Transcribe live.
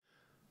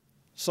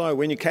So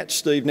when you catch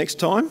Steve next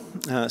time,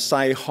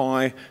 say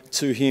hi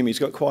to him. He's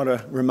got quite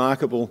a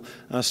remarkable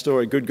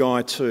story. Good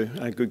guy too.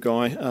 A good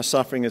guy,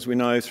 suffering, as we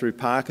know, through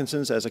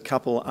Parkinson's, as a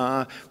couple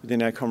are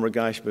within our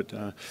congregation.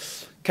 But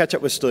catch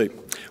up with Steve.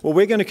 Well,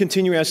 we're going to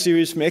continue our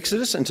series from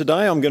Exodus, and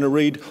today I'm going to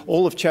read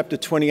all of chapter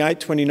 28,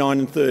 29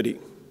 and 30.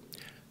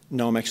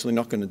 No, I'm actually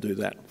not going to do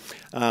that.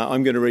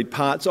 I'm going to read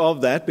parts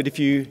of that, but if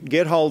you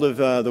get hold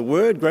of the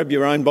Word, grab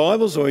your own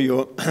Bibles or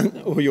your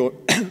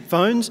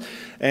phones,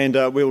 and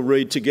we'll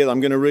read together. I'm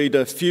going to read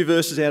a few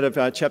verses out of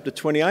chapter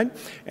 28,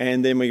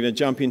 and then we're going to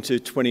jump into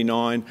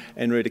 29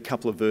 and read a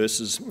couple of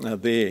verses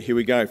there. Here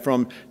we go.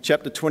 From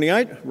chapter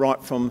 28,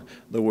 right from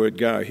the word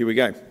go. Here we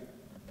go.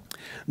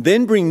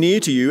 Then bring near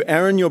to you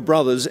Aaron your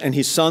brothers and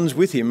his sons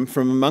with him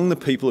from among the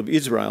people of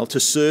Israel to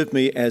serve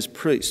me as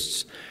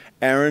priests.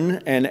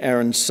 Aaron and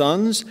Aaron's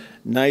sons,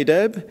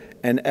 Nadab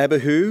and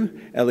Abihu,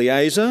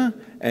 Eleazar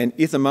and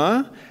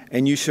Ithamar,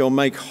 and you shall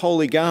make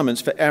holy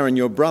garments for Aaron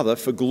your brother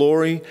for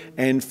glory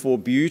and for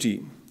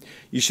beauty.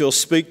 You shall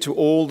speak to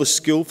all the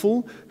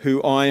skillful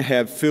who I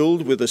have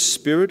filled with a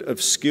spirit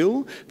of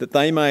skill, that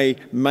they may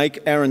make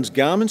Aaron's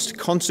garments to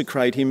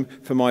consecrate him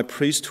for my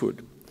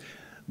priesthood.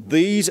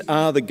 These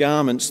are the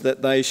garments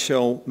that they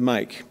shall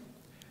make: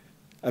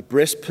 a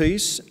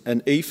breastpiece,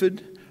 an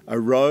ephod, a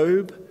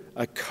robe,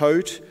 a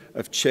coat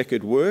of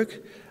checkered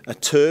work, a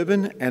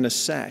turban and a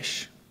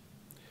sash.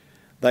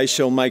 They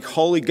shall make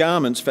holy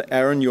garments for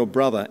Aaron your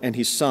brother and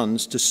his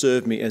sons to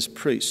serve me as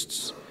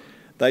priests.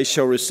 They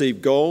shall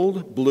receive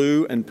gold,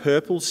 blue and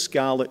purple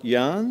scarlet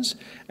yarns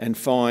and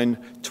fine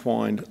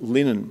twined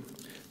linen.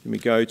 Then we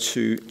go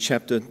to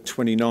chapter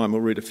 29.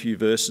 We'll read a few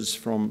verses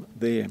from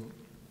there.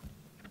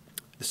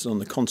 This is on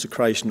the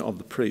consecration of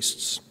the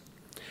priests.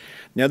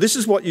 Now this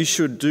is what you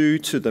should do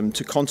to them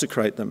to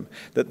consecrate them,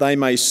 that they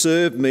may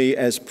serve me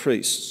as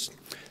priests.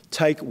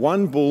 Take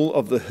 1 bull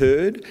of the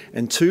herd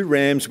and 2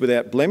 rams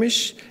without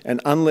blemish,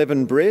 and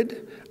unleavened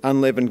bread,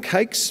 unleavened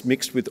cakes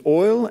mixed with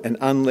oil, and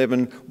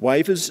unleavened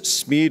wafers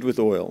smeared with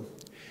oil.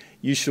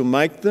 You shall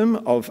make them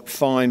of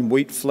fine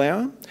wheat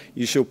flour.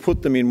 You shall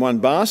put them in 1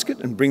 basket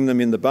and bring them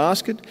in the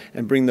basket,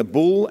 and bring the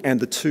bull and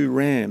the 2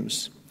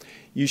 rams.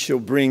 You shall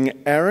bring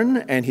Aaron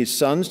and his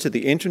sons to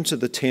the entrance of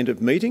the tent of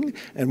meeting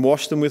and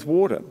wash them with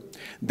water.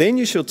 Then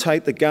you shall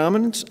take the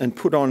garments and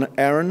put on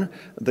Aaron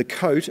the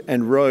coat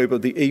and robe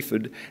of the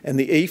ephod and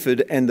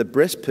the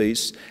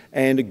breastpiece,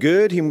 and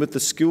gird him with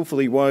the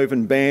skillfully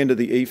woven band of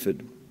the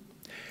ephod.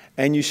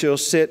 And you shall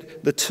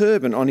set the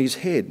turban on his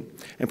head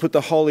and put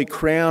the holy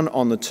crown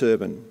on the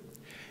turban.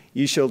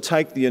 You shall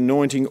take the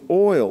anointing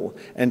oil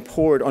and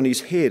pour it on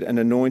his head and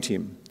anoint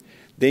him.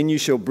 Then you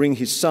shall bring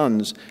his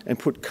sons and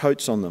put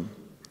coats on them.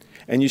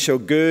 And you shall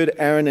gird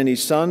Aaron and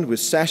his son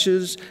with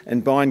sashes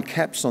and bind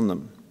caps on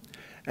them.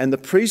 And the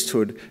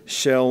priesthood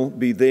shall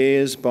be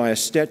theirs by a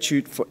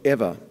statute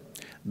forever.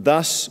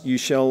 Thus you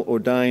shall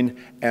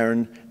ordain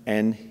Aaron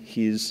and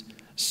his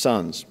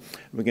sons.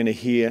 We're going to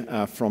hear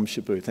from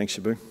Shabu. Thanks,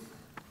 Shabu.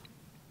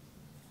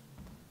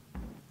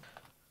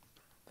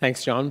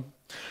 Thanks, John.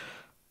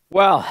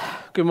 Well,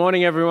 good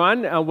morning,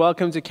 everyone.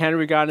 Welcome to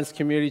Canterbury Gardens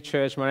Community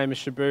Church. My name is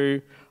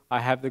Shabu. I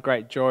have the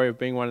great joy of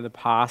being one of the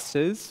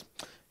pastors.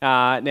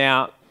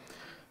 Now,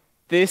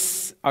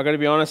 this, I've got to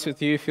be honest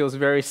with you, feels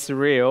very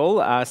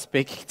surreal,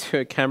 speaking to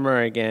a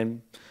camera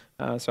again.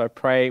 So I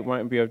pray it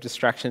won't be of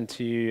distraction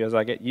to you as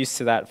I get used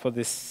to that for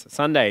this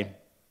Sunday.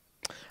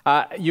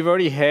 You've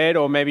already heard,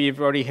 or maybe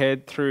you've already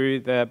heard through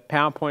the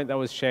PowerPoint that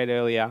was shared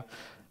earlier.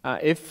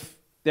 If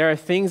there are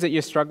things that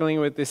you're struggling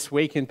with this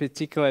week, in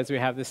particular as we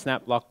have the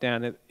snap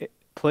lockdown,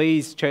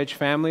 please, church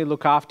family,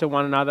 look after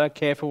one another,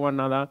 care for one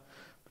another.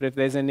 But if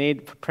there's a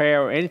need for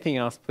prayer or anything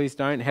else, please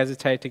don't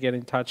hesitate to get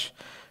in touch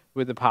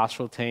with the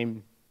pastoral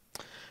team.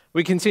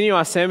 We continue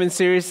our sermon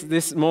series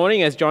this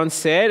morning, as John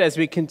said, as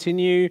we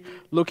continue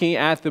looking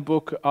at the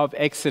book of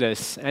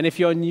Exodus. And if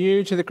you're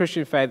new to the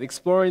Christian faith,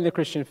 exploring the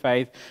Christian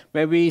faith,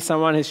 maybe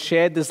someone has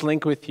shared this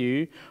link with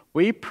you,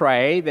 we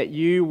pray that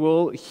you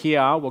will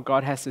hear what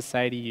God has to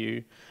say to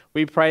you.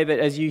 We pray that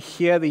as you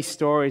hear these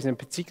stories, in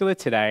particular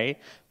today,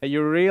 that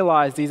you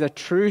realize these are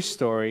true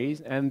stories,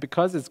 and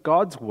because it's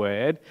God's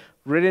word,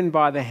 written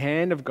by the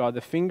hand of God,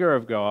 the finger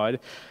of God,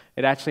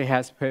 it actually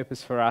has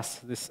purpose for us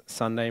this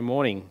Sunday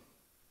morning.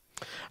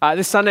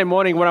 This Sunday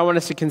morning, what I want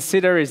us to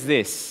consider is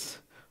this: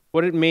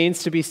 what it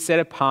means to be set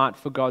apart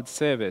for God's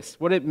service.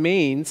 What it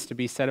means to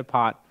be set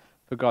apart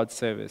for God's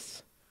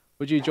service.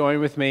 Would you join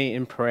with me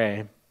in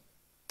prayer?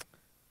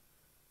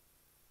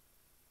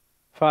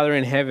 Father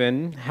in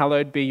heaven,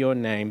 hallowed be your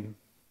name.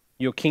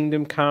 Your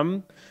kingdom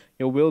come,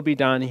 your will be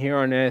done here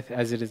on earth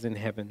as it is in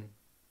heaven.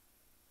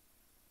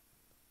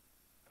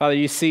 Father,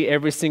 you see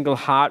every single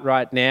heart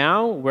right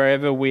now,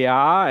 wherever we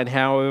are and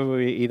however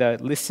we're either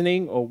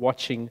listening or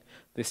watching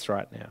this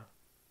right now.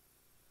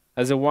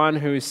 As the one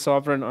who is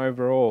sovereign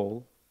over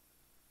all,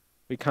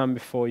 we come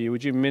before you.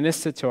 Would you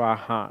minister to our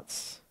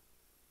hearts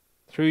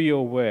through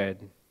your word?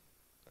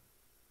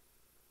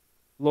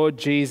 Lord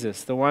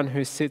Jesus, the one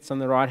who sits on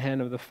the right hand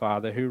of the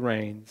Father, who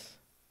reigns,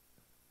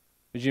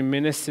 would you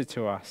minister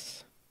to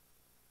us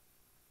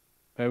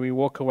May we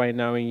walk away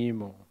knowing you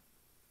more.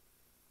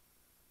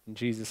 In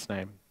Jesus'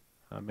 name,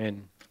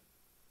 amen.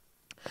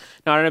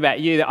 Now, I don't know about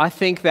you, I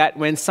think that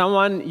when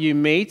someone you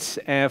meet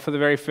for the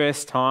very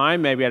first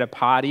time, maybe at a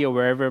party or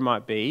wherever it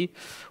might be,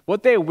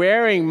 what they're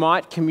wearing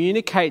might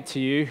communicate to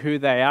you who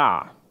they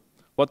are,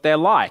 what they're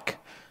like.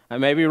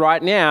 And maybe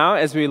right now,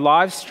 as we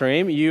live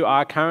stream, you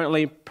are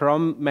currently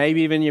from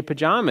maybe even your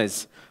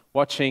pajamas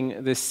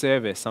watching this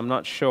service. I'm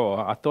not sure.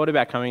 I thought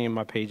about coming in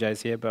my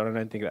PJs here, but I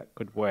don't think that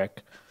could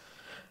work.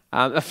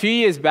 A few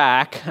years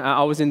back,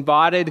 I was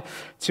invited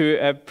to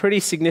a pretty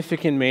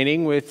significant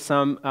meeting with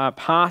some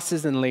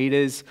pastors and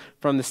leaders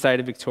from the state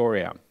of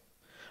Victoria.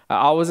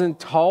 I wasn't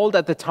told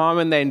at the time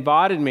when they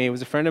invited me, it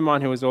was a friend of mine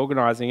who was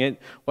organising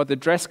it, what the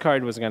dress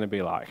code was going to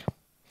be like.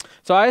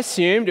 So I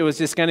assumed it was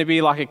just going to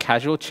be like a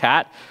casual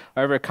chat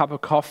over a cup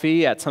of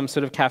coffee at some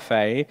sort of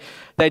cafe.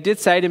 They did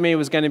say to me it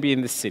was going to be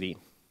in the city.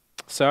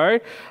 So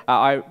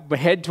I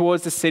head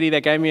towards the city.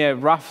 They gave me a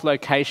rough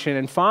location.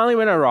 And finally,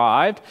 when I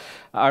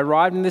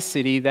arrived in the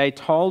city, they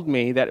told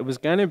me that it was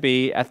going to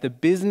be at the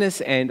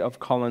business end of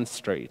Collins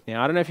Street.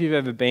 Now, I don't know if you've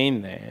ever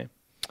been there.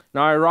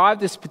 Now, I arrived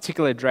at this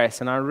particular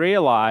address and I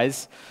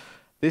realised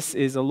this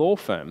is a law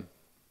firm.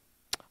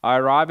 I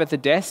arrive at the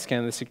desk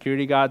and the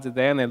security guards are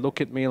there and they look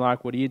at me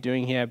like, what are you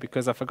doing here?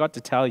 Because I forgot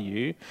to tell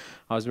you,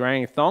 I was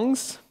wearing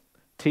thongs,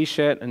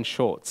 t-shirt and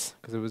shorts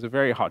because it was a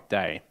very hot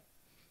day.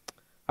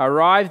 I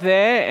arrived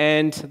there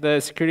and the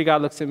security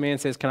guard looks at me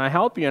and says, can I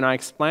help you? And I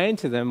explained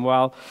to them,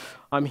 well,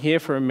 I'm here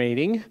for a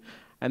meeting.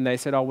 And they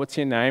said, oh, what's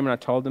your name? And I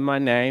told them my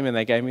name and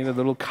they gave me the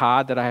little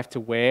card that I have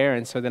to wear.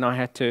 And so then I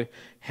had to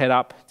head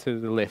up to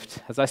the lift.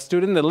 As I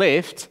stood in the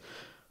lift,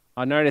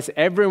 I noticed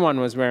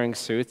everyone was wearing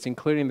suits,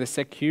 including the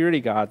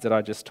security guards that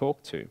I just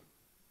talked to.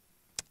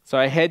 So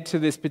I head to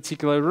this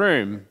particular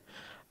room.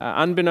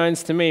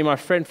 Unbeknownst to me, my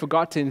friend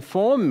forgot to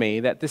inform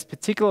me that this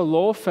particular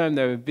law firm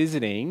they were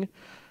visiting,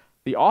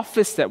 the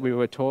office that we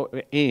were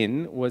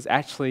in was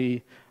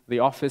actually the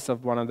office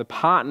of one of the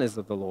partners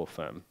of the law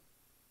firm.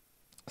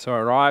 So I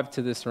arrived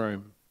to this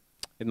room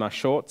in my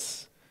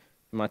shorts,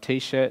 in my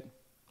t-shirt,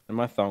 and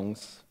my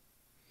thongs.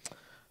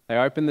 They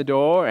opened the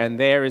door, and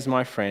there is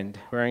my friend,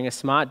 wearing a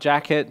smart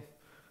jacket,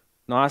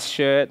 nice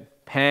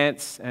shirt,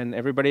 pants, and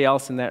everybody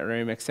else in that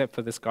room except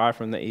for this guy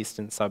from the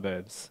eastern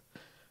suburbs.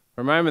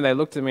 For a moment, they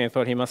looked at me and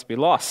thought he must be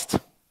lost.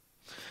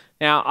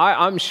 Now,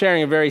 I'm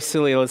sharing a very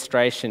silly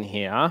illustration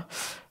here.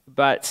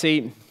 But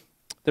see,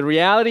 the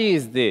reality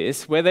is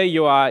this, whether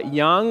you are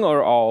young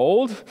or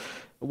old,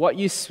 what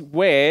you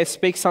wear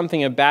speaks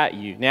something about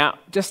you. Now,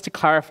 just to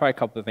clarify a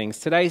couple of things,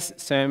 today's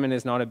sermon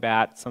is not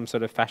about some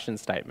sort of fashion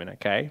statement,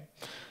 okay?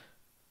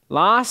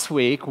 Last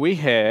week, we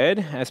heard,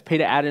 as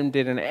Peter Adam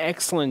did an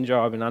excellent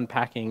job in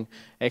unpacking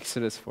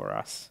Exodus for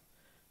us,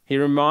 he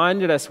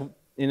reminded us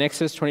in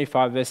Exodus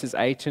 25, verses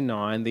 8 to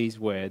 9, these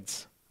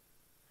words,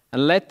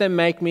 and let them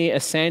make me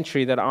a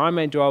sanctuary that I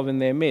may dwell in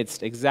their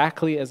midst,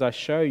 exactly as I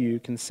show you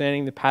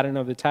concerning the pattern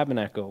of the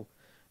tabernacle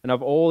and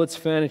of all its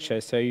furniture,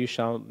 so you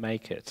shall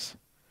make it.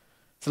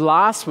 So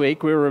last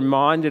week we were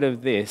reminded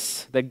of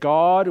this, that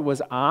God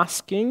was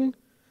asking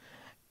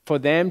for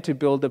them to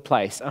build a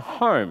place, a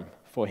home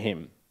for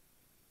him.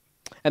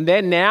 And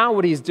then now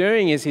what he's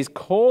doing is he's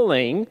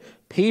calling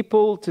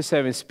people to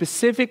serve him,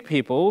 specific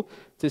people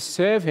to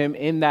serve him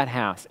in that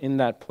house, in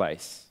that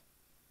place.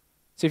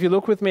 So if you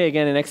look with me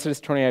again in Exodus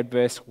 28,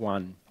 verse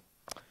 1,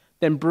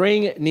 then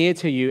bring near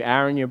to you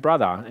Aaron your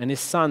brother and his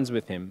sons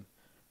with him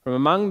from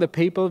among the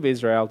people of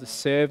Israel to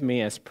serve me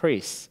as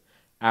priests,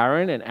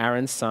 Aaron and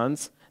Aaron's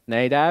sons,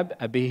 Nadab,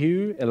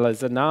 Abihu,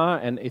 Eleazar,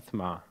 and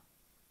Ithamar.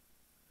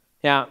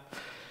 Now,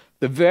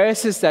 the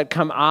verses that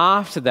come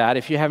after that,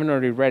 if you haven't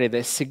already read it,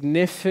 there's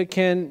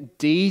significant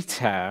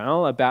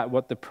detail about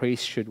what the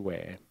priest should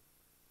wear.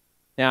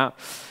 Now,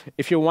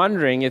 if you're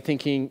wondering, you're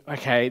thinking,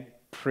 okay,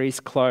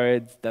 priest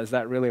clothes, does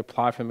that really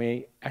apply for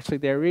me? Actually,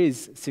 there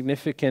is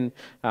significant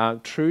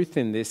truth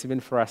in this,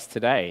 even for us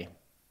today.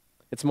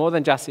 It's more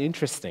than just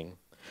interesting.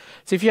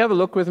 So if you have a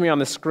look with me on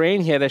the screen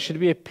here, there should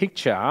be a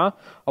picture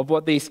of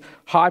what these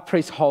high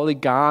priest holy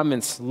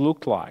garments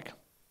look like.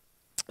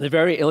 The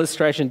very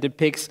illustration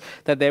depicts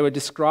that they were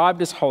described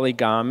as holy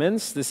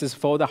garments. This is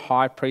for the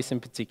high priest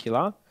in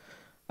particular.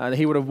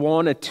 He would have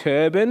worn a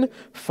turban,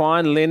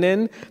 fine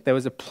linen. There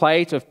was a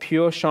plate of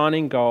pure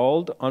shining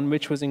gold on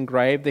which was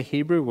engraved the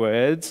Hebrew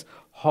words,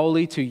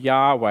 holy to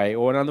Yahweh,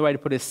 or another way to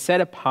put it, set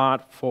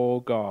apart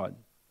for God.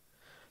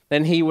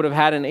 Then he would have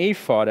had an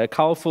ephod, a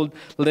colourful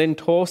linen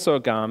torso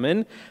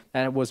garment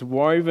that was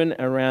woven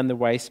around the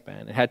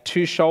waistband. It had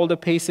 2 shoulder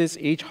pieces,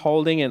 each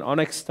holding an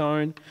onyx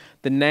stone.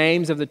 The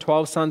names of the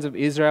 12 sons of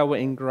Israel were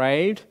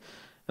engraved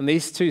on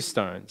these 2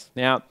 stones.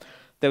 Now,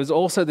 there was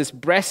also this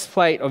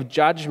breastplate of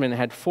judgment. It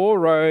had 4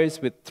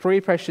 rows with 3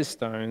 precious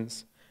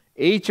stones.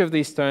 Each of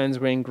these stones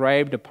were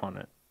engraved upon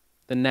it,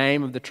 the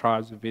name of the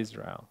tribes of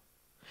Israel.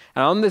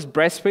 And on this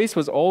breastpiece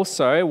was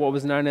also what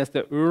was known as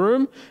the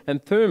Urim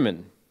and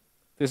Thummim.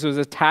 This was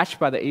attached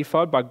by the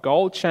ephod by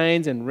gold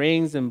chains and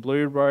rings, and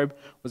blue robe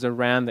was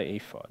around the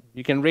ephod.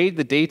 You can read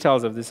the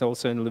details of this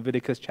also in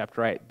Leviticus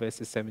chapter 8,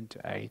 verses 7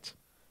 to 8.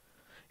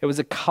 It was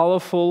a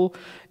colourful,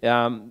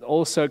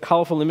 also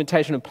colourful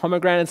imitation of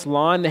pomegranates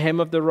lined the hem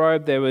of the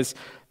robe. There was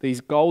these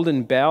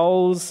golden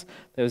bells.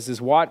 There was this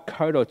white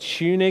coat or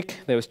tunic.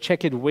 There was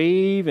checkered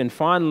weave and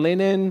fine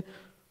linen.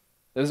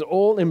 It was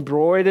all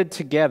embroidered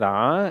together,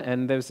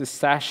 and there was a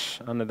sash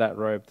under that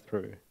robe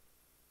through.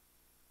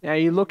 Now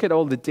you look at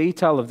all the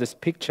detail of this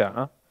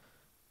picture,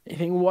 you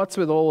think, what's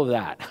with all of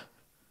that?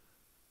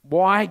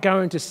 Why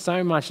go into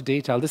so much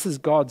detail? This is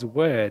God's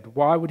word.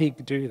 Why would he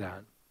do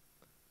that?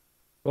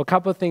 Well, a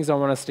couple of things I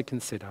want us to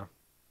consider.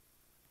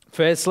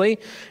 Firstly,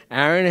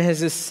 Aaron and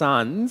his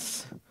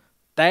sons,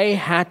 they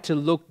had to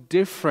look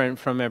different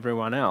from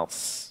everyone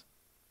else.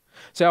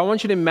 So I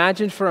want you to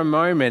imagine for a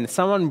moment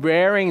someone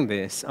wearing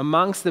this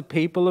amongst the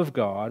people of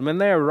God. When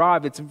they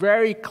arrive, it's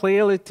very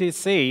clearly to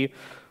see,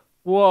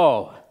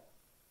 whoa,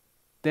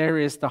 there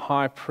is the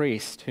high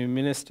priest who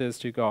ministers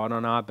to God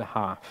on our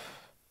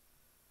behalf.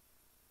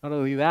 Not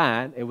only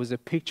that, it was a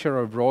picture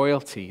of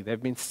royalty.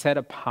 They've been set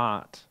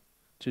apart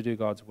to do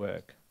God's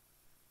work.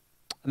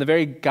 And the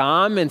very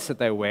garments that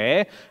they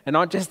wear are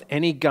not just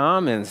any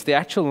garments. The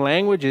actual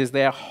language is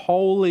they are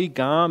holy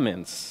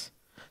garments.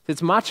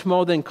 It's much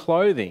more than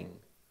clothing.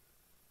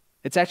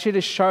 It's actually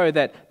to show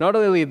that not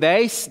only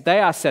they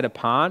are set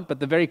apart, but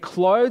the very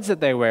clothes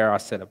that they wear are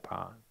set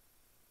apart.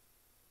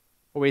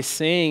 What we're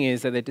seeing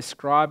is that they're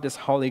described as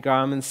holy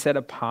garments, set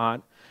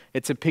apart.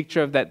 It's a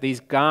picture of that these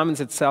garments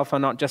itself are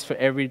not just for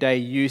everyday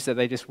use that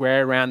they just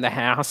wear around the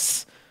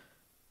house.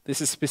 This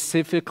is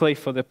specifically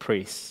for the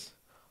priests.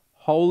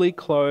 Holy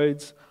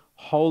clothes,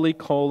 holy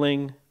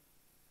calling.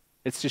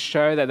 It's to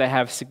show that they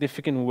have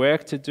significant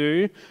work to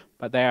do,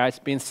 but they are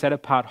being set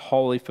apart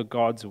wholly for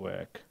God's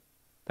work.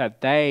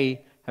 That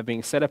they have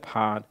been set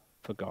apart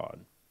for God.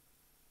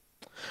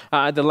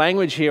 The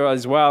language here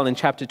as well in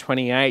chapter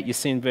 28, you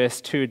see in verse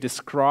 2,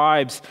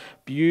 describes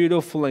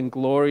beautiful and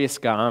glorious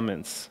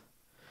garments.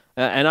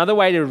 Another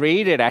way to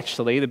read it,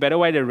 actually, the better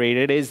way to read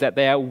it, is that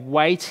they are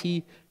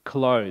weighty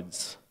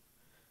clothes.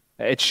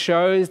 It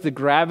shows the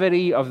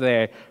gravity of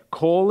their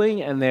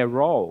calling and their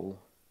role.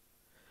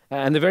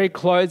 And the very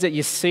clothes that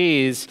you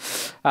see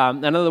is,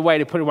 another way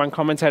to put it, one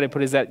commentator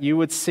put it, is that you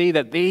would see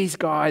that these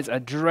guys are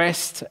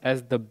dressed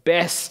as the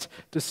best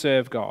to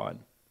serve God.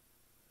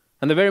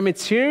 And the very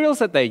materials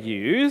that they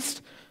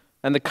used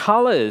and the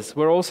colors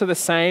were also the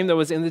same that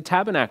was in the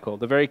tabernacle,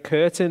 the very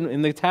curtain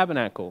in the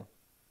tabernacle.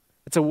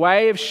 It's a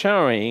way of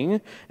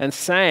showing and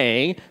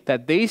saying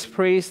that these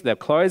priests, the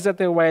clothes that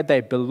they wear,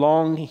 they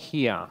belong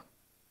here.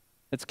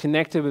 It's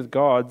connected with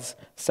God's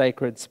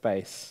sacred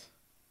space.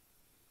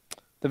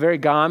 The very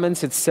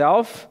garments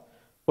itself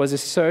was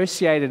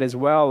associated as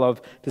well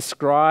of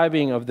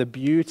describing of the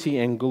beauty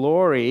and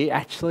glory.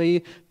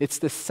 Actually, it's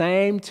the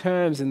same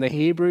terms in the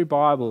Hebrew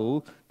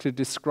Bible to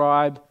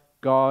describe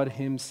God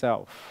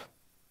himself.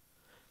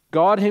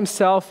 God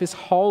himself is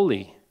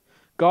holy.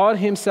 God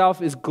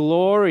himself is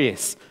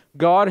glorious.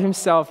 God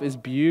himself is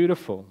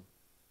beautiful.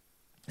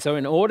 So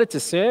in order to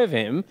serve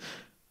him,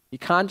 you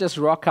can't just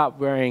rock up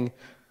wearing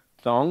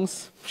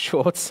thongs,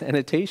 shorts, and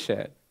a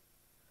t-shirt.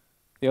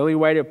 The only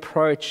way to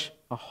approach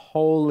a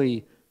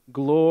holy,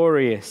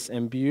 glorious,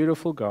 and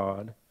beautiful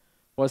God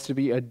was to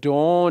be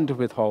adorned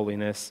with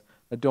holiness,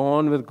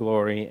 adorned with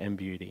glory and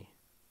beauty.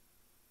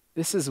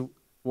 This is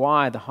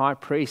why the high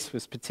priest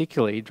was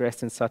particularly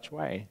dressed in such a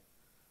way.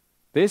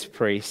 This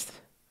priest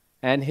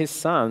and his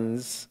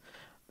sons,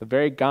 the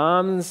very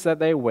garments that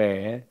they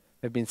wear,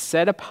 have been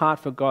set apart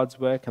for God's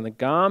work, and the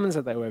garments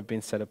that they wear have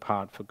been set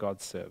apart for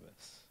God's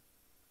service.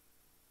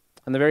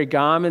 And the very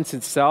garments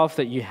itself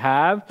that you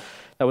have,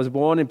 that was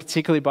worn in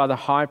particularly by the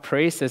high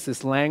priest, there's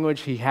this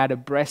language, he had a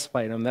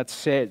breastplate, and that's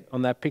set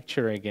on that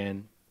picture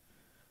again.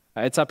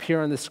 It's up here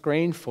on the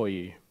screen for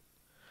you.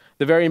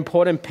 The very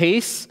important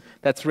piece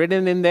that's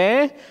written in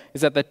there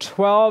is that the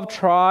 12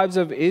 tribes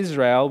of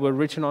Israel were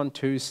written on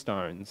 2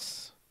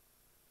 stones.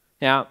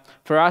 Now,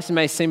 for us it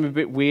may seem a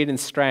bit weird and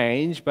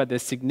strange, but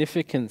there's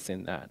significance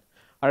in that.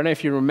 I don't know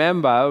if you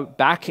remember,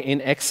 back in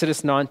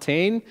Exodus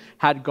 19,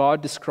 how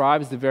God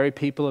describes the very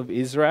people of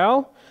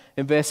Israel.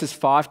 In verses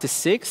 5 to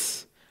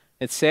 6,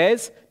 it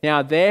says,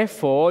 "Now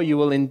therefore you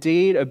will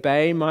indeed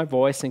obey my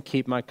voice and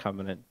keep my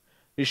covenant.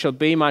 You shall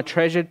be my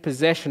treasured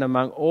possession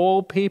among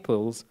all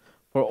peoples,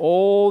 for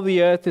all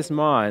the earth is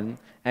mine,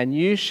 and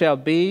you shall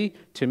be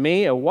to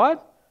me a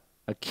what?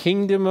 A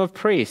kingdom of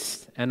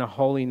priests and a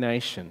holy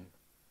nation.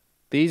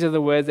 These are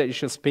the words that you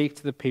shall speak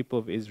to the people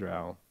of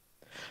Israel."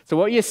 So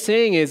what you're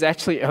seeing is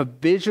actually a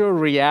visual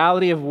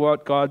reality of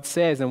what God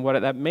says and what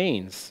that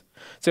means.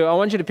 So I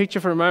want you to picture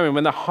for a moment,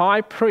 when the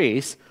high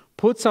priest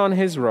puts on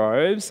his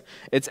robes,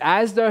 it's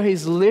as though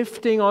he's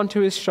lifting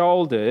onto his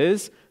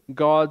shoulders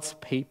God's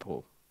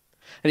people.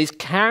 And he's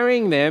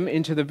carrying them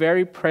into the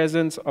very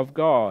presence of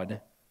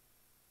God,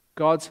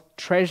 God's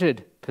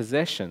treasured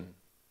possession,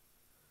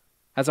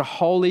 as a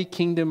holy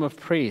kingdom of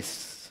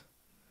priests.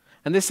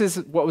 And this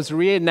is what was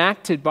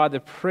reenacted by the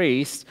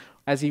priest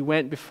as he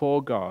went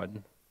before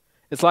God.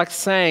 It's like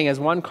saying, as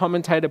one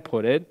commentator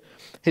put it,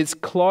 his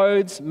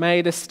clothes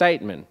made a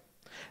statement.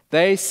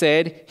 They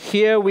said,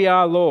 "Here we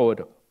are,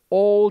 Lord.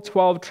 all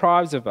 12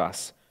 tribes of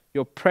us,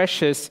 your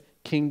precious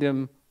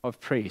kingdom of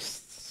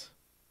priests.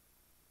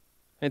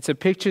 It's a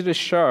picture to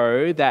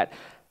show that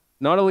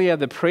not only are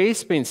the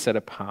priests being set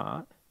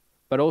apart,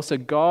 but also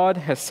God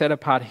has set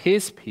apart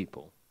his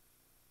people.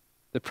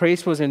 The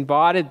priest was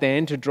invited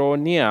then to draw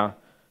near,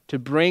 to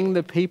bring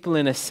the people,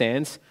 in a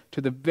sense, to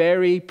the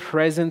very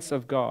presence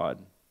of God.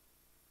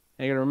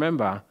 And you got to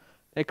remember,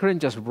 they couldn't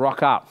just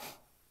rock up.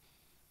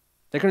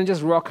 They couldn't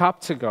just rock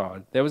up to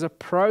God. There was a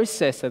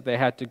process that they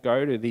had to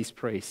go to, these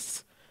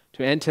priests,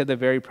 to enter the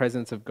very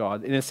presence of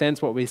God. In a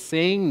sense, what we're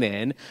seeing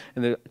then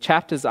in the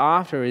chapters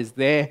after is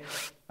their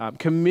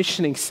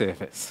commissioning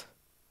service.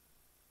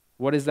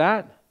 What is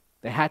that?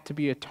 There had to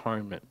be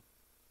atonement.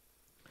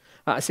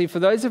 See, for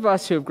those of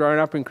us who have grown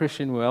up in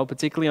Christian world,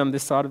 particularly on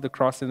this side of the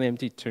cross and the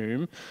empty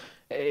tomb,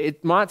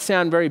 it might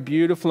sound very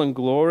beautiful and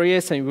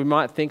glorious, and we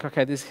might think,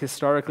 okay, this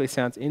historically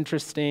sounds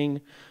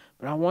interesting,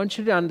 but I want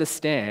you to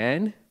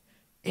understand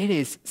it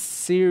is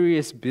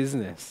serious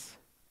business.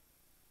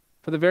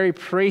 For the very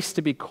priest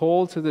to be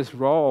called to this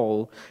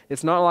role,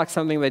 it's not like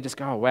something they just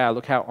go, oh, wow,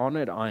 look how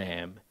honored I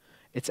am.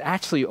 It's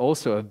actually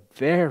also a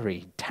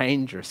very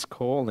dangerous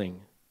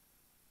calling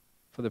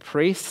for the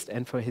priest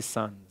and for his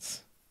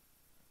sons.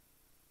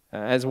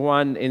 As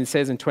it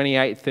says in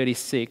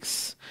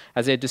 28:36,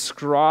 as they're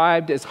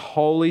described as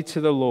holy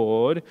to the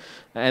Lord,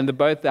 and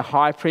both the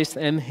high priest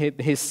and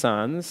his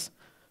sons,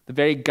 the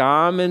very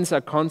garments are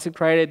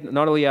consecrated.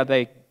 Not only are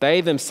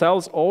they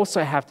themselves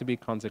also have to be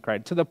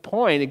consecrated, to the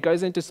point, it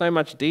goes into so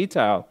much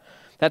detail,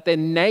 that their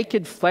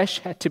naked flesh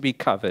had to be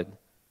covered.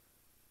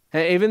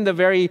 And even the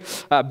very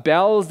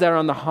bells that are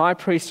on the high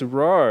priest's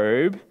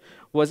robe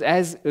was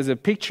a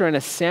picture and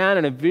a sound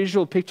and a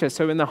visual picture.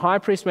 So when the high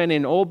priest went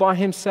in all by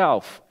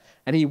himself,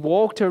 and he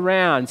walked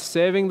around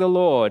serving the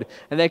Lord,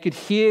 and they could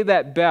hear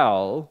that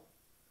bell,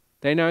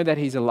 they know that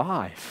he's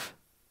alive.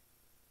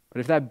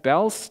 But if that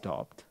bell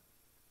stopped,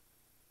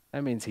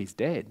 that means he's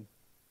dead,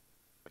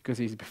 because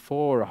he's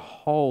before a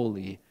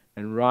holy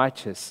and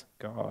righteous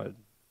God.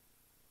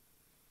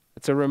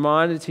 It's a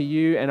reminder to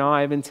you and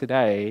I even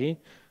today,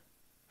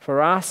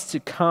 for us to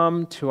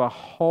come to a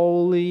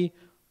holy,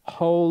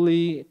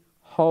 holy,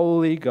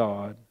 holy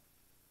God.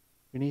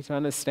 We need to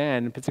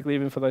understand, particularly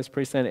even for those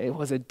priests then, it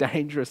was a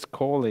dangerous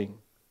calling.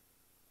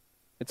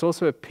 It's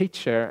also a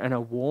picture and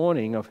a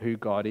warning of who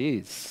God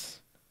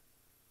is.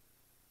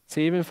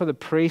 See, even for the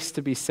priests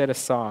to be set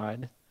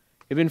aside,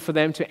 even for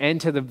them to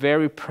enter the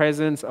very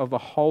presence of a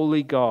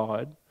holy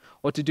God,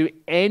 or to do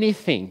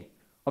anything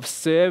of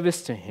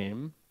service to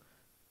him,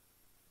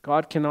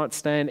 God cannot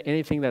stand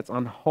anything that's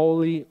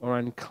unholy or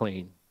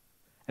unclean.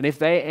 And if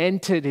they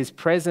entered his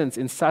presence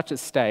in such a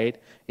state,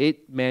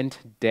 it meant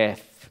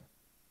death.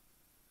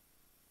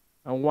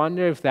 I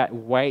wonder if that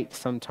weight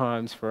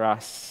sometimes for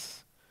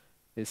us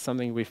is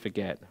something we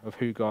forget of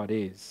who God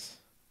is.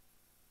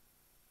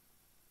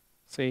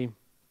 See,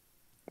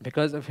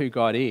 because of who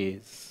God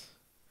is,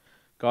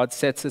 God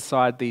sets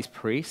aside these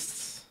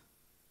priests.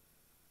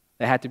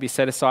 They had to be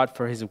set aside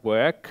for his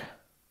work.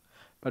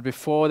 But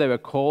before they were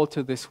called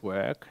to this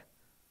work,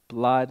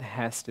 blood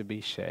has to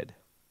be shed.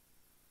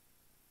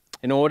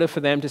 In order for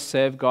them to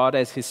serve God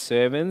as his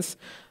servants,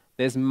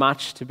 there's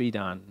much to be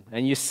done.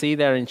 And you see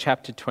that in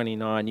chapter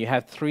 29. You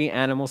have 3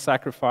 animal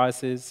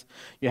sacrifices.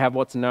 You have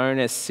what's known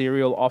as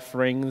cereal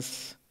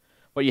offerings.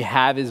 What you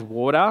have is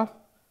water,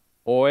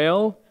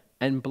 oil,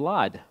 and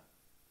blood.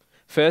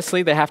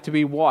 Firstly, they have to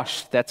be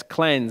washed. That's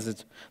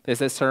cleansed.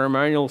 There's a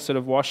ceremonial sort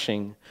of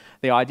washing.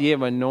 The idea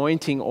of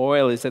anointing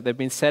oil is that they've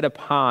been set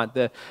apart.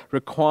 The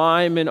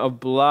requirement of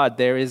blood,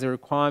 there is a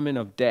requirement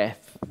of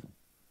death.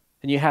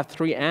 And you have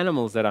 3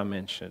 animals that I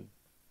mentioned.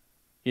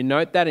 You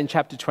note that in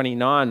chapter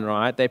 29,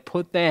 right? They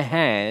put their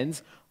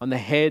hands on the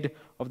head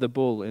of the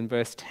bull in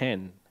verse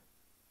 10.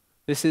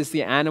 This is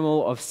the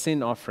animal of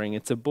sin offering.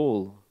 It's a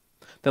bull.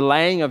 The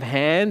laying of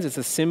hands is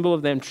a symbol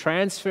of them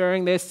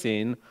transferring their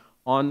sin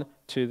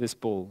onto this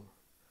bull.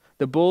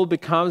 The bull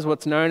becomes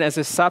what's known as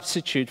a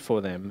substitute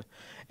for them.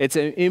 It's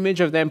an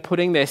image of them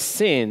putting their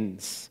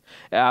sins.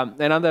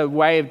 Another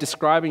way of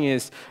describing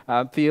is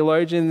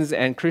theologians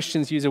and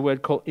Christians use a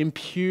word called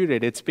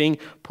imputed. It's being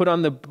put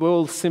on the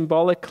bull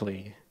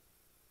symbolically.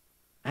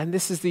 And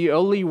this is the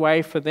only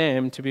way for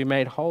them to be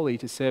made holy,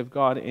 to serve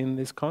God in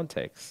this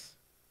context.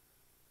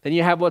 Then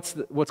you have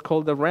what's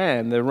called the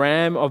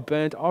ram of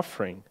burnt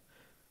offering.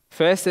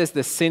 First there's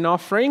the sin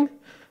offering,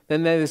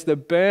 then there's the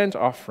burnt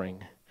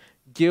offering.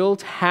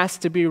 Guilt has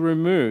to be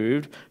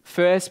removed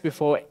first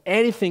before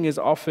anything is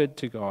offered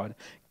to God.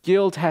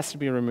 Guilt has to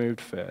be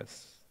removed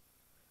first.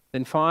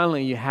 Then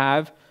finally, you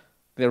have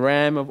the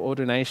ram of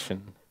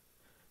ordination,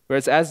 where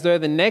it's as though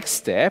the next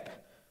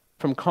step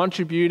from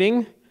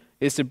contributing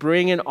is to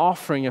bring an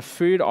offering, a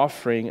food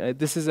offering.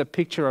 This is a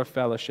picture of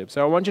fellowship.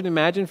 So I want you to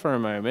imagine for a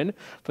moment,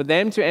 for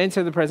them to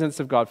enter the presence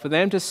of God, for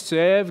them to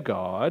serve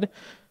God,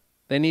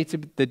 they need to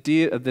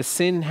the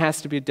sin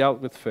has to be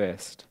dealt with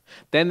first.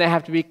 Then they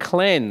have to be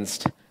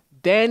cleansed.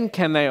 Then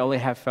can they only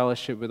have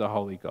fellowship with a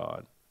holy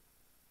God.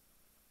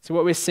 So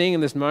what we're seeing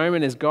in this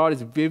moment is God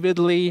is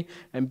vividly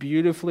and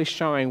beautifully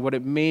showing what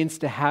it means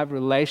to have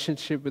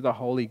relationship with a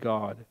holy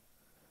God.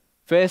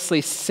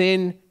 Firstly,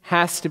 sin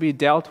has to be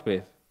dealt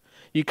with.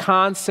 You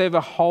can't serve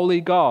a holy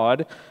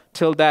God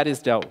till that is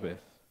dealt with.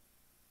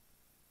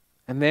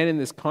 And then in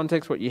this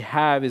context, what you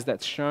have is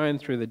that's shown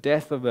through the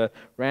death of a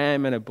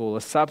ram and a bull.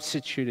 A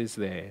substitute is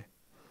there.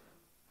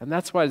 And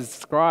that's why it's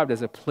described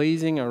as a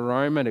pleasing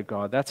aroma to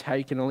God. That's how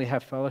you can only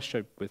have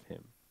fellowship with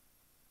him.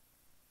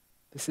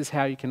 This is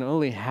how you can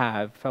only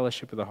have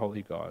fellowship with the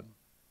holy God.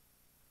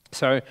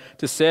 So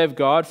to serve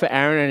God, for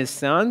Aaron and his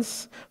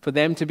sons, for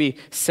them to be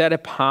set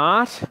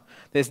apart,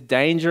 there's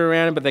danger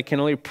around it, but they can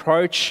only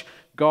approach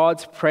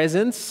God's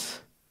presence.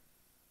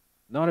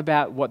 Not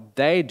about what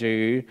they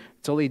do,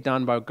 it's only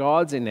done by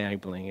God's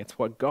enabling. It's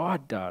what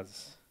God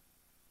does.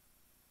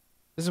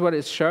 This is what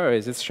it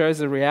shows. It shows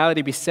the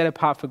reality to be set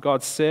apart for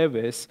God's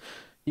service.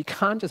 You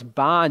can't just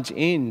barge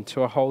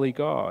into a holy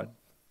God.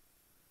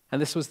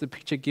 And this was the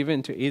picture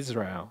given to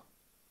Israel.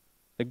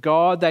 The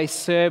God they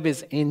serve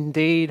is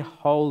indeed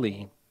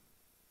holy.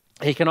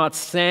 He cannot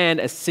stand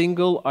a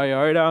single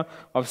iota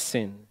of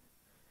sin,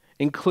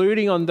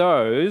 including on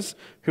those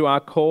who are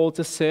called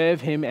to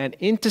serve him and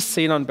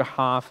intercede on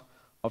behalf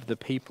of the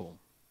people.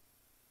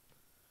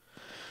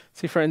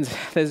 See, friends,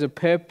 there's a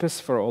purpose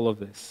for all of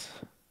this.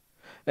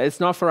 It's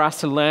not for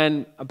us to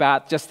learn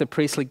about just the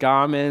priestly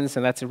garments,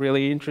 and that's a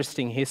really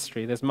interesting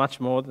history. There's much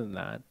more than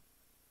that.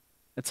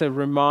 It's a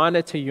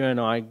reminder to you and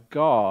I,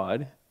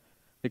 God,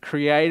 the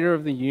creator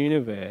of the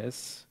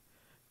universe,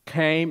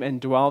 came and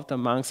dwelt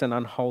amongst an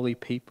unholy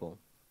people.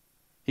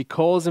 He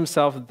calls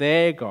himself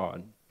their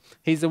God.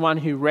 He's the one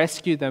who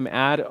rescued them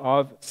out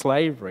of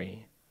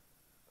slavery.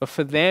 But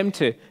for them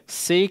to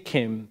seek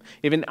him,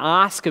 even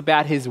ask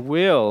about his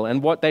will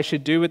and what they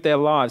should do with their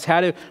lives, how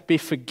to be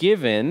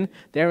forgiven,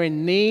 they're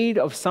in need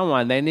of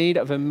someone. They're in need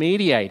of a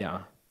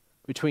mediator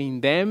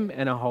between them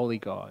and a holy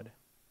God.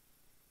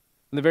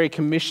 And the very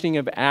commissioning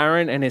of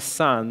Aaron and his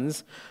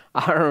sons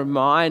are a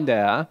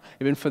reminder,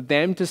 even for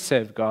them to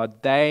serve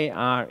God, they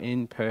are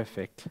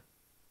imperfect.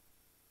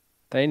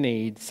 They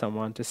need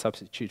someone to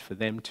substitute for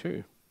them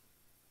too.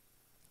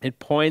 It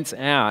points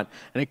out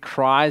and it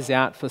cries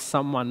out for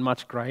someone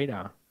much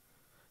greater.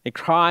 It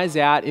cries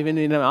out even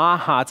in our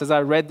hearts as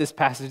I read this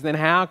passage, then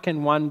how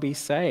can one be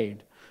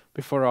saved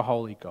before a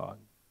holy God?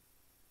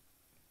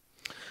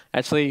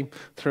 Actually,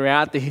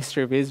 throughout the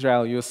history of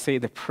Israel, you'll see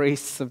the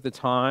priests of the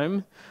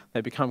time,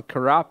 they become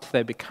corrupt,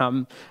 they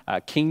become a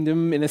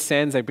kingdom in a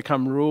sense, they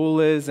become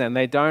rulers, and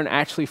they don't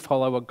actually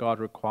follow what God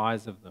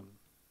requires of them.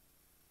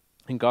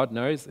 And God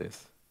knows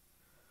this.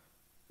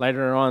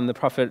 Later on, the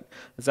prophet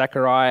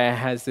Zechariah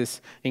has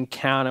this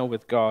encounter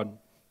with God.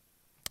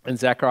 In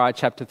Zechariah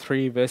chapter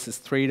 3, verses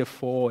 3 to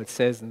 4, it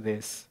says in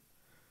this,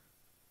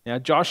 "Now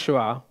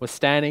Joshua was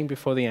standing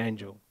before the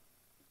angel,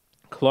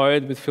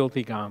 clothed with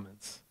filthy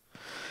garments.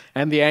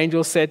 And the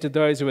angel said to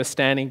those who were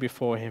standing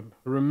before him,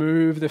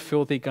 'Remove the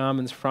filthy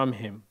garments from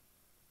him.'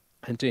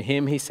 And to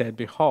him he said,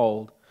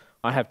 'Behold,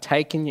 I have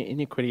taken your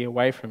iniquity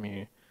away from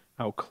you.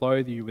 I will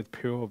clothe you with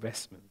pure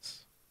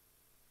vestments.'"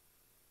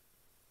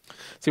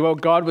 See,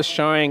 what God was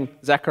showing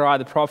Zechariah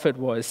the prophet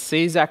was,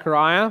 see,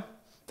 Zechariah,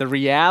 the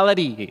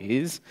reality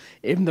is,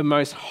 even the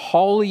most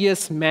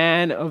holiest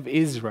man of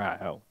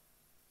Israel,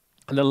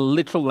 and the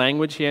literal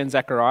language here in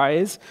Zechariah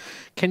is,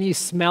 can you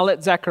smell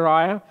it,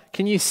 Zechariah?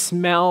 Can you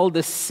smell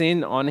the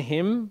sin on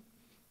him?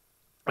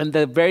 And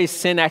the very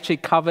sin actually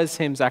covers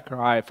him,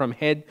 Zechariah, from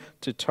head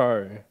to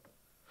toe.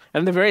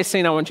 And the very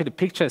scene I want you to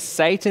picture,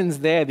 Satan's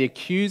there, the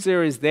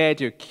accuser is there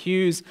to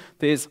accuse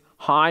this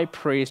high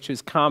priest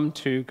who's come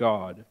to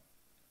God.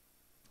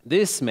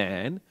 This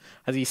man,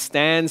 as he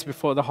stands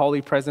before the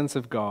holy presence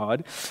of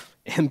God,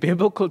 in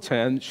biblical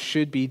terms,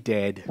 should be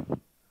dead,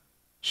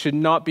 should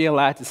not be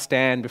allowed to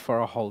stand before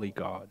a holy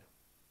God.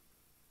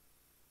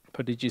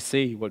 But did you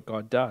see what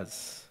God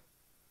does?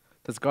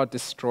 Does God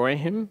destroy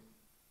him?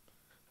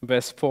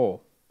 Verse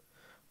 4,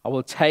 "I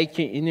will take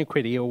your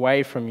iniquity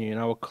away from you, and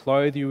I will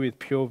clothe you with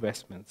pure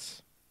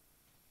vestments."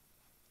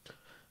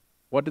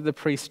 What did the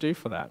priest do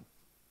for that?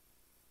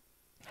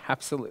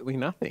 Absolutely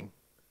nothing.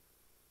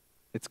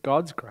 It's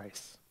God's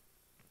grace.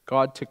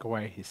 God took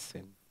away his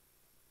sin.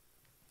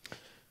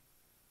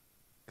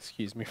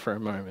 Excuse me for a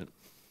moment.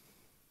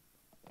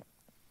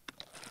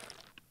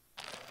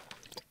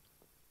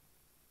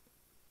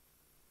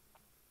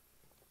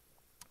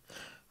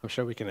 I'm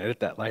sure we can edit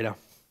that later.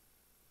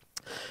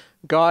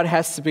 God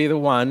has to be the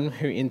one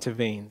who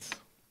intervenes.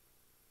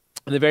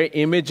 And the very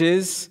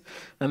images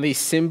and these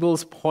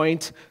symbols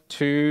point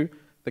to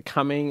the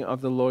coming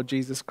of the Lord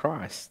Jesus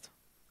Christ,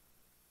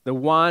 the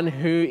one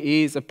who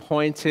is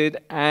appointed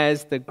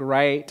as the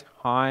great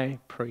high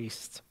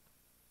priest.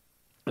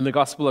 In the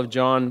Gospel of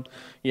John,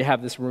 you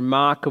have this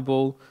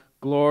remarkable,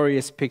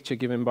 glorious picture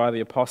given by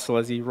the apostle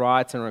as he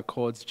writes and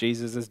records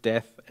Jesus'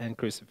 death and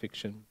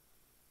crucifixion.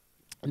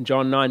 In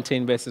John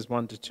 19, verses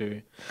 1 to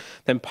 2,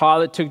 "Then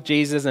Pilate took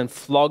Jesus and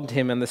flogged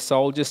him, and the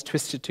soldiers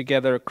twisted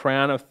together a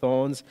crown of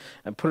thorns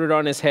and put it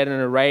on his head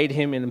and arrayed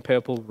him in a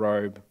purple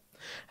robe.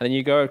 And then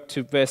you go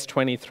to verse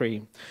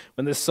 23.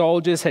 When the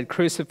soldiers had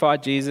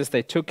crucified Jesus,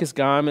 they took his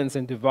garments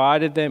and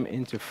divided them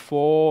into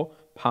 4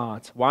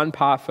 parts, 1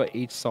 part for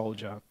each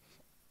soldier,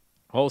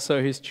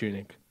 also his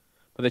tunic.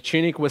 But the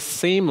tunic was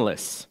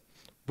seamless,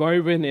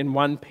 woven in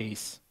one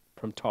piece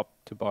from top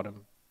to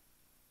bottom.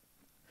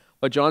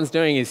 What John's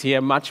doing is here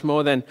much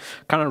more than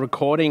kind of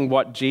recording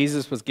what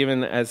Jesus was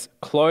given as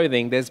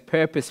clothing. There's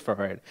purpose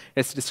for it.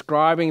 It's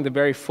describing the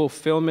very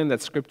fulfillment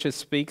that Scripture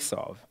speaks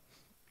of.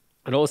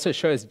 It also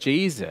shows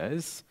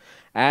Jesus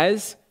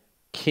as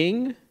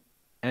king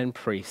and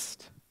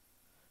priest.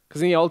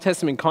 Because in the Old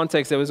Testament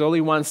context, there was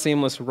only one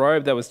seamless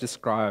robe that was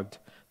described.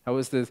 That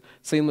was the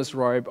seamless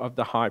robe of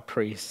the high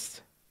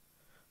priest.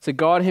 So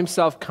God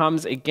himself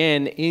comes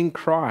again in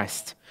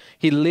Christ.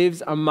 He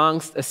lives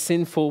amongst a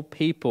sinful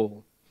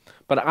people.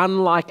 But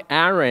unlike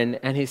Aaron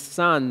and his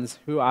sons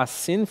who are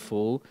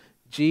sinful,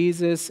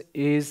 Jesus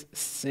is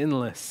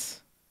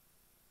sinless.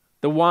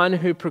 The one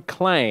who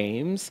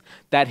proclaims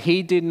that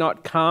he did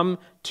not come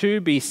to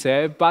be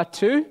served, but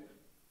to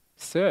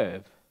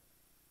serve.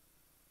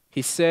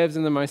 He serves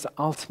in the most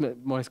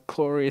ultimate, most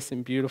glorious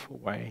and beautiful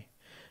way.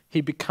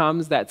 He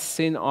becomes that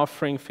sin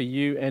offering for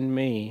you and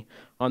me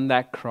on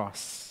that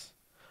cross.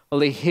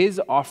 Only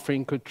his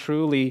offering could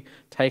truly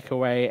take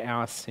away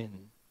our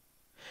sin.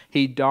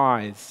 He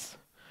dies.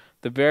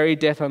 The very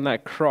death on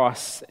that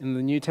cross in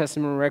the New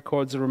Testament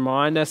records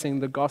remind us in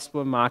the Gospel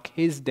of Mark,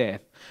 his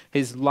death,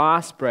 his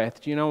last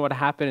breath. Do you know what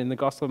happened in the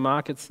Gospel of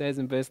Mark? It says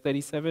in verse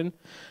 37,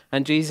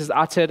 and Jesus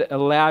uttered a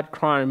loud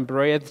cry and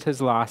breathed his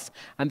last,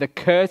 and the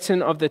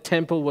curtain of the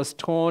temple was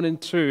torn in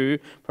two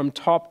from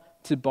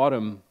top to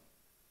bottom.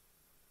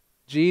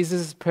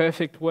 Jesus'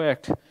 perfect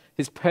work,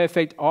 his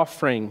perfect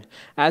offering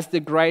as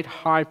the great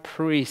high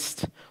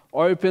priest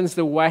opens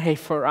the way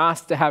for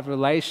us to have a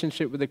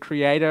relationship with the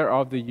creator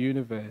of the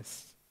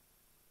universe.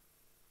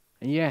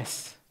 And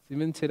yes,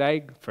 even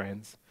today,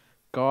 friends,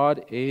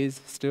 God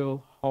is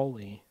still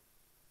holy.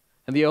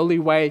 And the only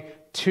way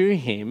to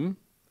him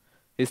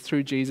is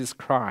through Jesus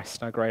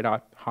Christ, our great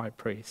high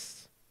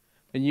priest.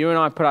 When you and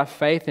I put our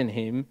faith in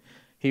him,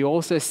 he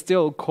also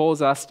still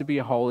calls us to be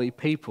a holy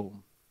people.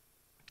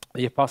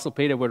 The Apostle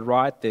Peter would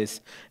write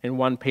this in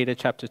 1 Peter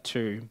chapter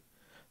 2.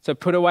 So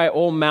put away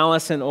all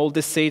malice and all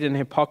deceit and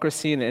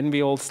hypocrisy and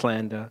envy, all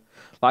slander.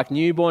 Like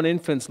newborn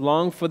infants,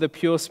 long for the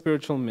pure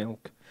spiritual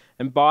milk,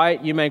 and by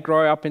it you may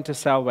grow up into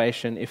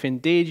salvation, if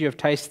indeed you have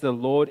tasted the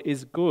Lord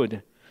is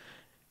good.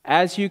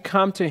 As you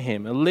come to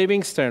him, a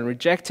living stone,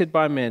 rejected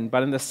by men,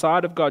 but in the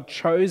sight of God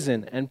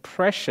chosen and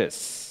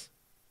precious.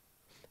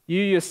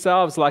 You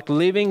yourselves, like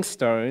living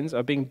stones,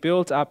 are being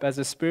built up as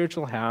a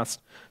spiritual house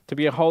to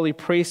be a holy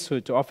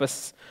priesthood, to offer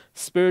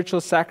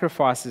spiritual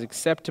sacrifices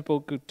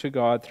acceptable to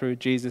God through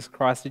Jesus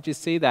Christ. Did you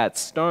see that?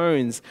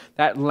 Stones,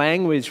 that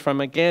language from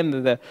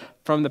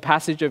the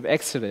passage of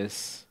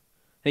Exodus.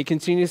 He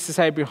continues to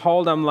say,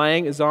 behold, I'm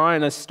laying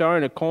Zion a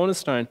stone, a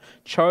cornerstone,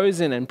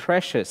 chosen and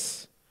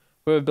precious.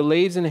 Whoever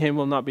believes in him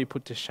will not be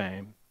put to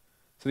shame.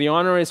 So the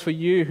honor is for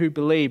you who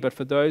believe, but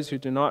for those who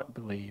do not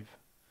believe.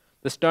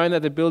 The stone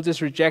that the builders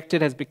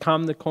rejected has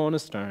become the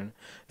cornerstone,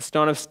 a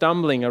stone of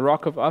stumbling, a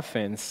rock of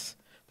offense.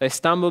 They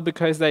stumbled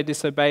because they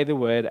disobeyed the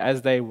word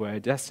as they were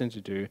destined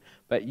to do.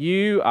 But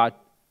you are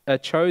a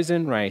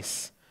chosen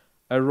race,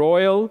 a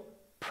royal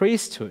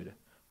priesthood,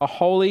 a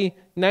holy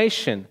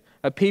nation,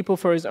 a people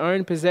for his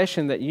own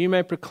possession, that you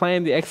may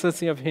proclaim the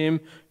excellency of him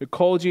who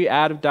called you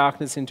out of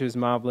darkness into his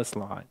marvelous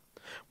light.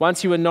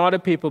 Once you were not a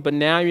people, but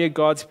now you are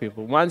God's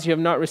people. Once you have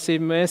not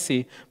received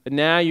mercy, but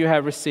now you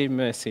have received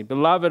mercy.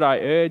 Beloved, I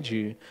urge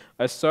you,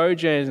 as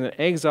sojourners and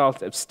exiles,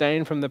 to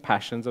abstain from the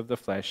passions of the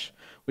flesh,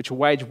 which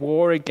wage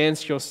war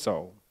against your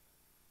soul.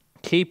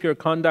 Keep your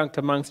conduct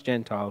amongst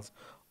Gentiles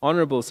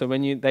honorable, so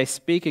when they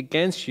speak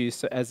against you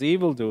as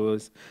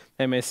evildoers,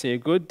 they may see your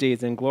good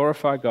deeds and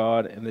glorify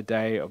God in the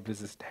day of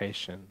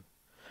visitation.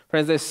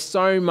 Friends, there's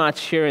so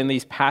much here in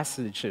these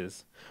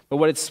passages. But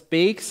what it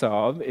speaks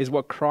of is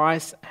what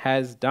Christ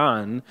has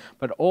done.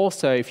 But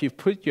also, if you've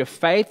put your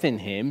faith in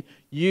him,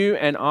 you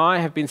and I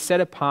have been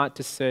set apart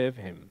to serve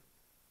him.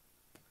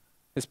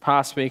 This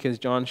past week, as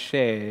John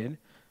shared,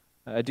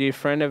 a dear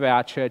friend of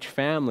our church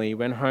family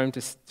went home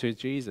to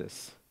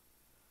Jesus.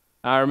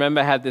 I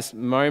remember I had this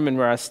moment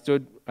where I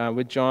stood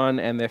with John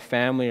and their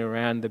family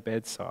around the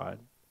bedside.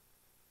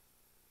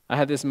 I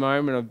had this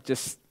moment of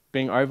just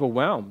being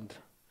overwhelmed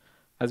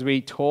as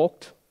we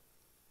talked,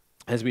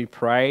 as we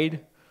prayed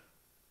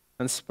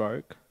and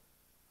spoke.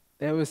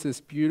 There was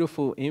this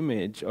beautiful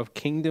image of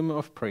kingdom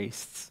of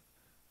priests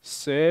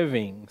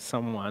serving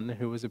someone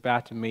who was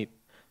about to meet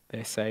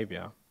their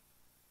Savior,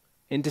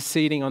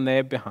 interceding on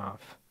their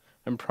behalf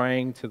and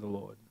praying to the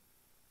Lord.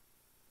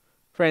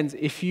 Friends,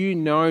 if you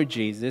know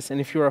Jesus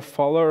and if you're a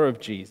follower of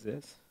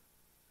Jesus,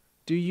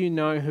 do you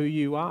know who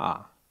you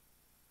are?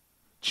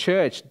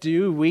 Church,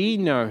 do we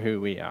know who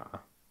we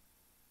are?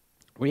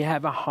 We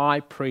have a high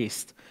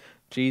priest,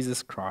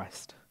 Jesus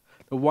Christ,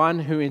 the one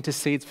who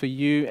intercedes for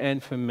you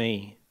and for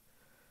me,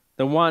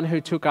 the one who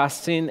took our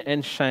sin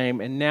and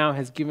shame and now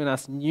has given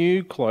us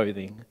new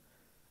clothing,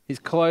 He's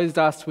clothed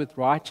us with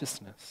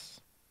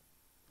righteousness.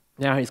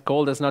 Now he's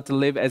called us not to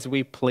live as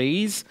we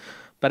please,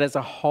 but as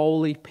a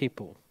holy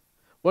people.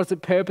 What's the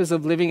purpose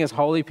of living as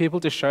holy people?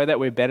 To show that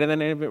we're better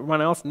than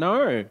everyone else?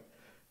 No.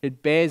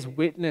 It bears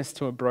witness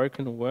to a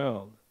broken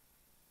world.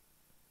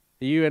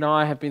 You and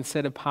I have been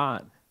set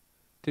apart,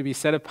 to be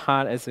set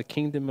apart as a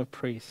kingdom of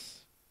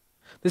priests.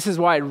 This is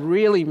why it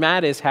really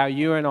matters how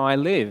you and I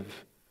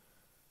live.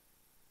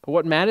 But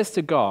what matters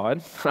to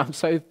God, I'm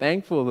so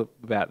thankful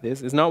about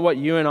this, is not what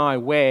you and I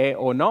wear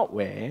or not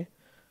wear,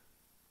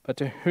 but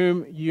to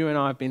whom you and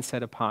I have been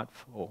set apart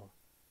for,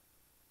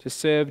 to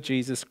serve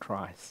Jesus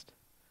Christ.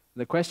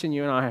 The question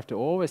you and I have to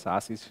always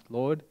ask is,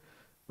 Lord,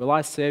 will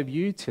I serve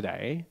you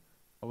today,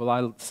 or will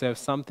I serve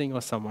something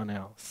or someone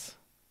else?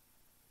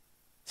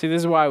 See,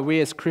 this is why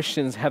we as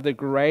Christians have the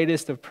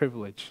greatest of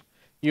privilege.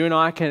 You and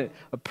I can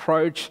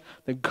approach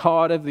the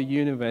God of the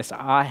universe,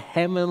 our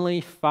Heavenly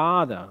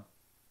Father,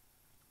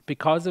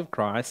 because of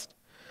Christ,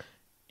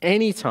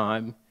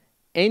 anytime,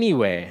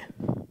 anywhere.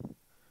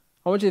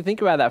 I want you to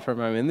think about that for a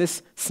moment. In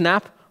this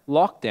snap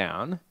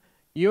lockdown,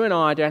 you and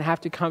I don't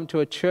have to come to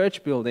a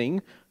church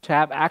building to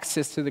have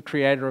access to the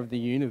Creator of the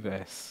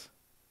universe.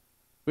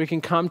 We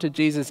can come to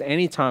Jesus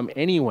anytime,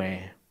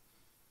 anywhere.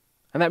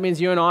 And that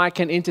means you and I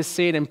can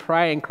intercede and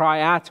pray and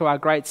cry out to our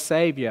great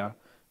Savior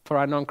for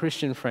our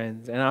non-Christian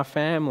friends and our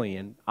family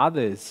and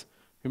others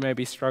who may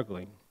be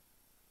struggling.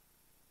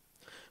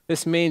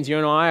 This means you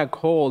and I are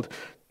called,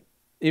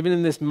 even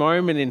in this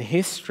moment in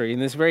history, in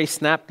this very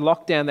snap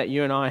lockdown that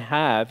you and I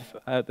have,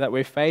 that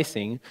we're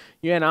facing,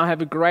 you and I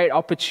have a great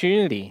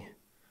opportunity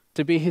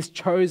to be His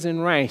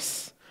chosen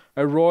race,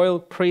 a royal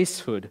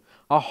priesthood,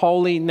 a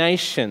holy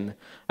nation,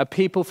 a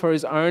people for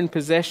His own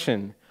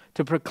possession,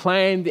 to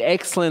proclaim the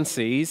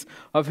excellencies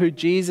of who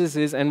Jesus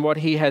is and what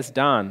He has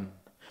done.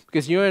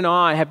 Because you and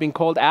I have been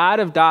called out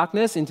of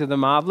darkness into the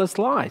marvelous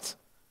light.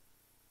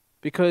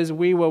 Because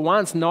we were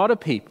once not a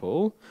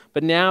people,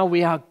 but now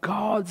we are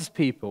God's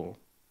people.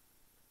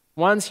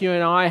 Once you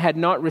and I had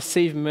not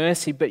received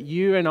mercy, but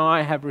you and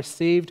I have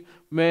received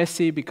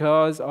mercy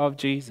because of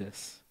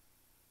Jesus.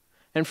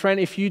 And friend,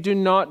 if you do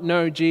not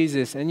know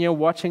Jesus and you're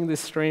watching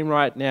this stream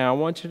right now, I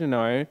want you to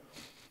know,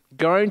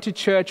 going to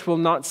church will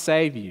not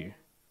save you.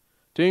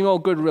 Doing all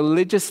good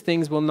religious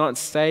things will not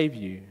save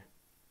you.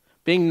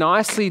 Being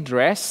nicely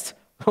dressed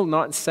will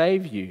not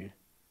save you.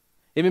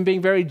 Even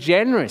being very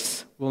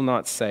generous will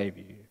not save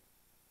you.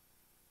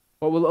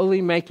 What will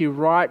only make you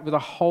right with a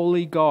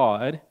holy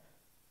God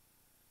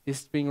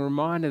is being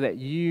reminded that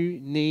you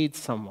need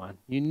someone.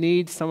 You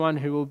need someone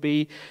who will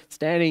be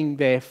standing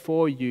there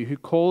for you, who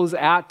calls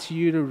out to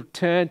you to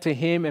return to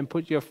Him and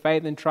put your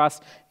faith and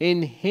trust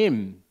in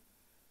Him.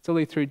 It's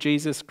only through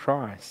Jesus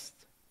Christ.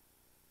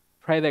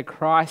 Pray that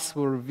Christ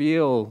will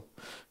reveal,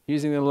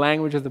 using the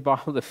language of the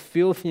Bible, the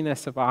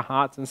filthiness of our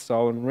hearts and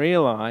soul and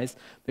realize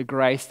the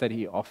grace that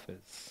He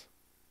offers.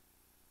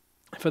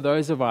 For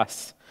those of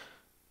us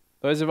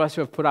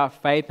who have put our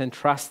faith and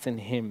trust in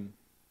Him,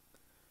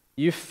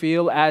 you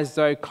feel as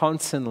though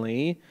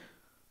constantly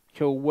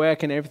your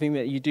work and everything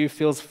that you do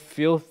feels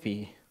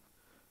filthy.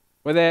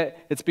 Whether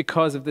it's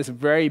because of this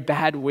very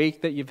bad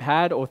week that you've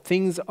had or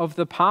things of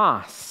the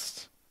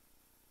past.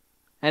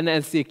 And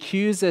as the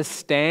accuser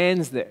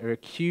stands there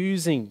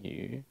accusing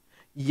you,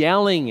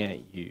 yelling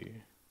at you,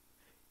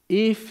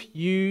 if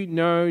you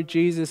know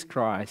Jesus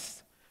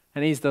Christ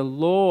and He's the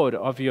Lord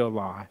of your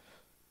life,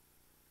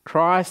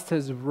 Christ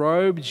has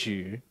robed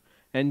you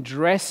and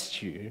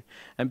dressed you,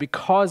 and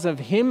because of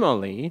Him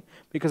only,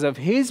 because of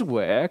His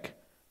work,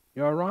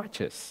 you are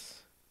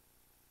righteous.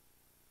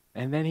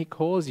 And then He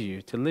calls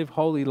you to live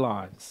holy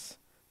lives,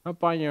 not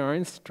by your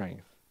own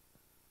strength,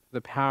 but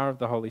the power of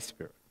the Holy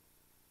Spirit.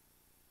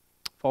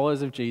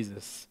 Followers of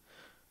Jesus,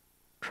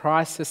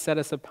 Christ has set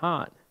us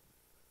apart.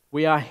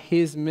 We are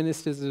His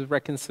ministers of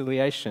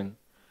reconciliation,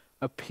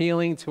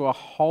 appealing to a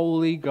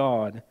holy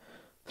God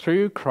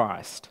through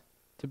Christ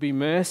to be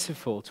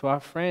merciful to our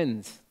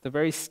friends, the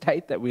very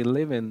state that we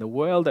live in, the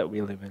world that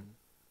we live in,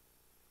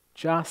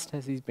 just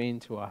as He's been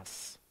to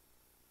us,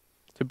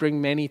 to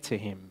bring many to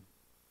Him.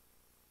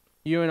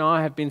 You and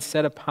I have been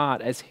set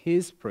apart as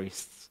His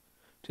priests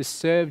to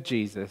serve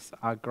Jesus,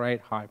 our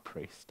great high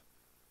priest.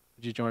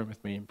 Would you join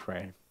with me in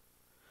prayer?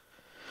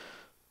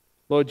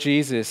 Lord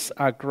Jesus,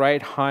 our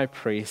great high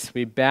priest,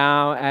 we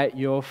bow at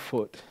your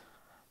foot.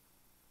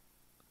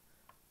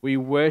 We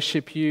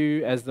worship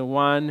you as the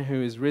one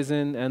who is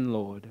risen and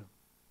Lord.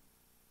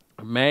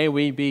 May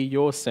we be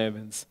your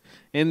servants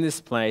in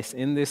this place,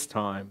 in this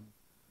time,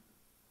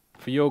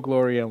 for your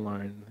glory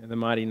alone. In the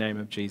mighty name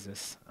of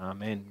Jesus,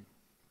 amen.